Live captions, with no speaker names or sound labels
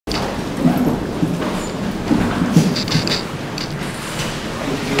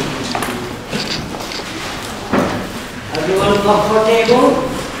comfortable.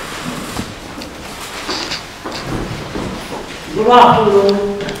 Good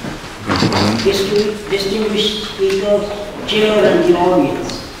afternoon, distinguished speakers, chair and the audience,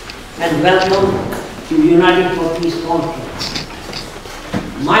 and welcome to United for Peace Conference.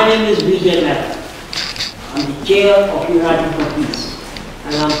 My name is Vijay Mehta. I'm the chair of United for Peace,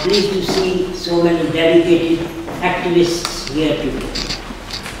 and I'm pleased to see so many dedicated activists here today.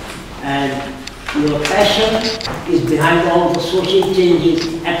 And your passion is behind all the social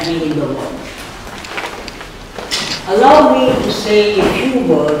changes happening in the world. Allow me to say a few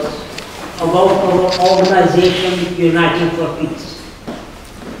words about our organization United for Peace.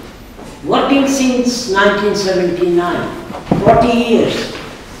 Working since 1979, 40 years,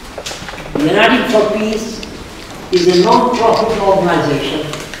 United for Peace is a non-profit organization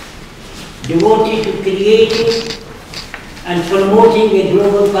devoted to creating and promoting a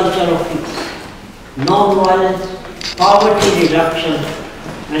global culture of peace, non-violence, poverty reduction,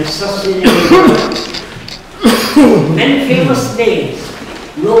 and sustainable development. Many famous names,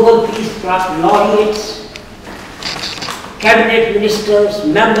 Nobel Peace laureates, cabinet ministers,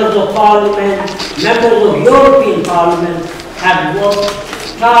 members of parliament, members of European Parliament have worked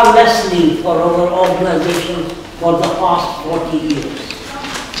tirelessly for our organization for the past 40 years.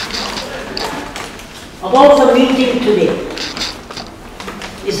 About the meeting today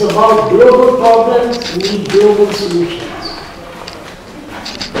is about global problems need global solutions.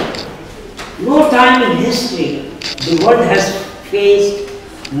 No time in history the world has faced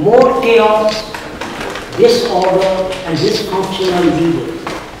more chaos, disorder, and dysfunctional leaders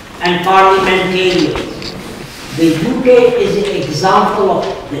and parliamentarians. The UK is an example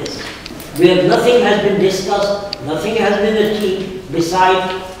of this, where nothing has been discussed, nothing has been achieved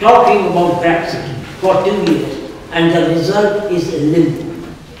besides talking about Brexit for 2 years, and the result is a limbo.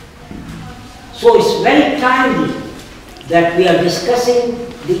 So it's very timely that we are discussing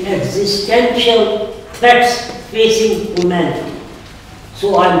the existential threats facing humanity.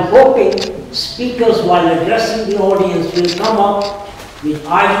 So I'm hoping speakers, while addressing the audience, will come up with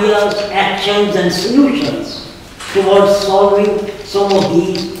ideas, actions, and solutions towards solving some of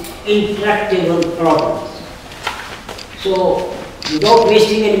these intractable problems. So, without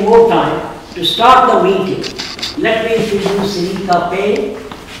wasting any more time, to start the meeting, let me introduce Rita Payne,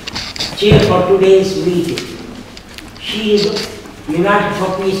 chair for today's meeting. She is United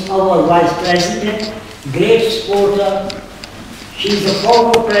for Peace, our Vice President, great supporter. She is the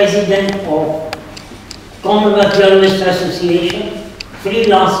former President of Commonwealth Journalists Association,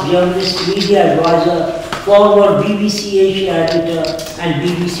 freelance journalist, media advisor, former BBC Asia editor, and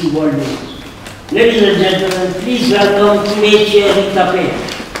BBC World News. Ladies and gentlemen, please welcome today's chair, Rita Payne.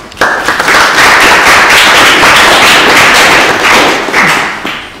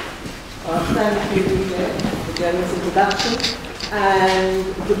 Thank you, Vijay, for giving this introduction.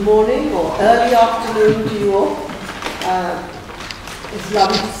 And good morning or early afternoon to you all. It's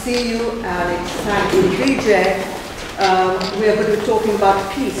lovely to see you, and it's thank you, Vijay. We are going to be talking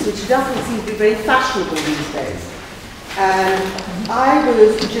about peace, which doesn't seem to be very fashionable these days. And I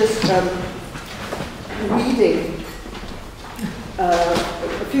was just reading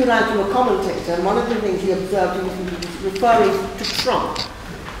a few lines from a commentator, and one of the things he observed, he was referring to Trump,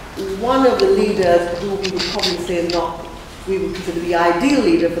 one of the leaders who we would probably say is not, we would consider the ideal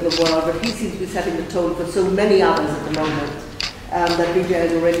leader for the world, but he seems to be setting the tone for so many others at the moment that Vijay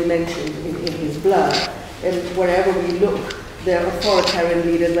has already mentioned in his blurb. And wherever we look, there are authoritarian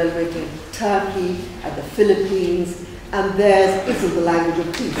leaders, whether it's in Turkey, at the Philippines, and theirs isn't the language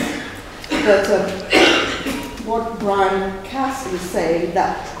of peace. But what Brian Cass is saying,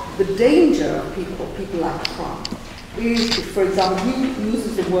 that the danger of people like Trump is, for example, he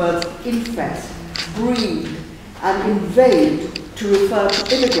uses the words infest, breed, and invade to refer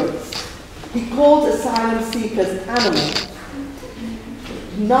to immigrants. He calls asylum seekers animals.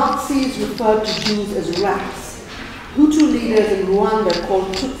 Nazis referred to Jews as rats. Hutu leaders in Rwanda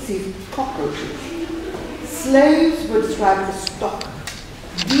called Tutsis cockroaches. Slaves were described as stock.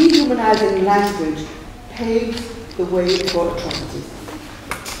 Dehumanizing language paves the way for atrocities.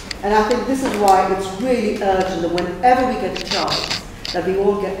 And I think this is why it's really urgent that whenever we get a chance, that we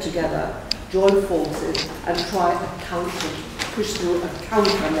all get together, join forces, and try a push through a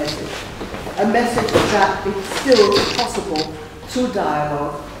counter message. A message that it's still possible through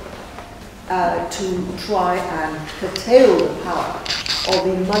dialogue to try and curtail the power of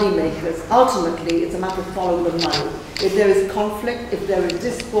the money makers. Ultimately, it's a matter of following the money. If there is conflict, if there is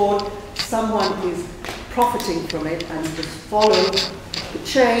discord, someone is profiting from it, and you just follow the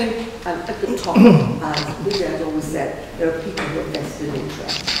chain, and at the top, as Vijay has always said, there are people who are vested in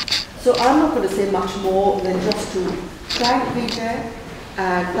interest. So I'm not going to say much more than just to thank Vijay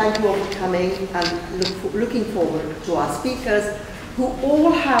and thank you all for coming, and looking forward to our speakers who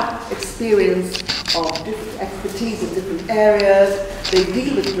all have experience of different expertise in different areas. They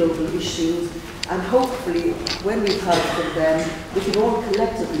deal with global issues, and hopefully when we've heard from them, we can all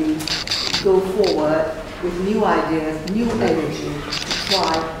collectively go forward with new ideas, new energy to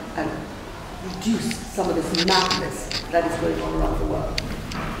try and reduce some of this madness that is going on around the world.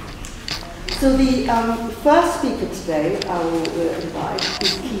 So the first speaker today I will invite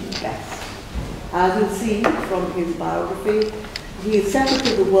is Keith Best. As you'll see from his biography, he is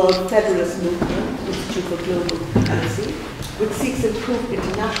Secretary of the World Federalist Movement, Institute for Global Policy, which seeks improved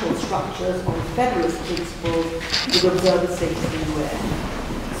international structures on federalist principles with observer states in the UN.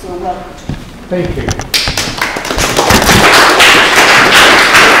 So welcome. Thank you.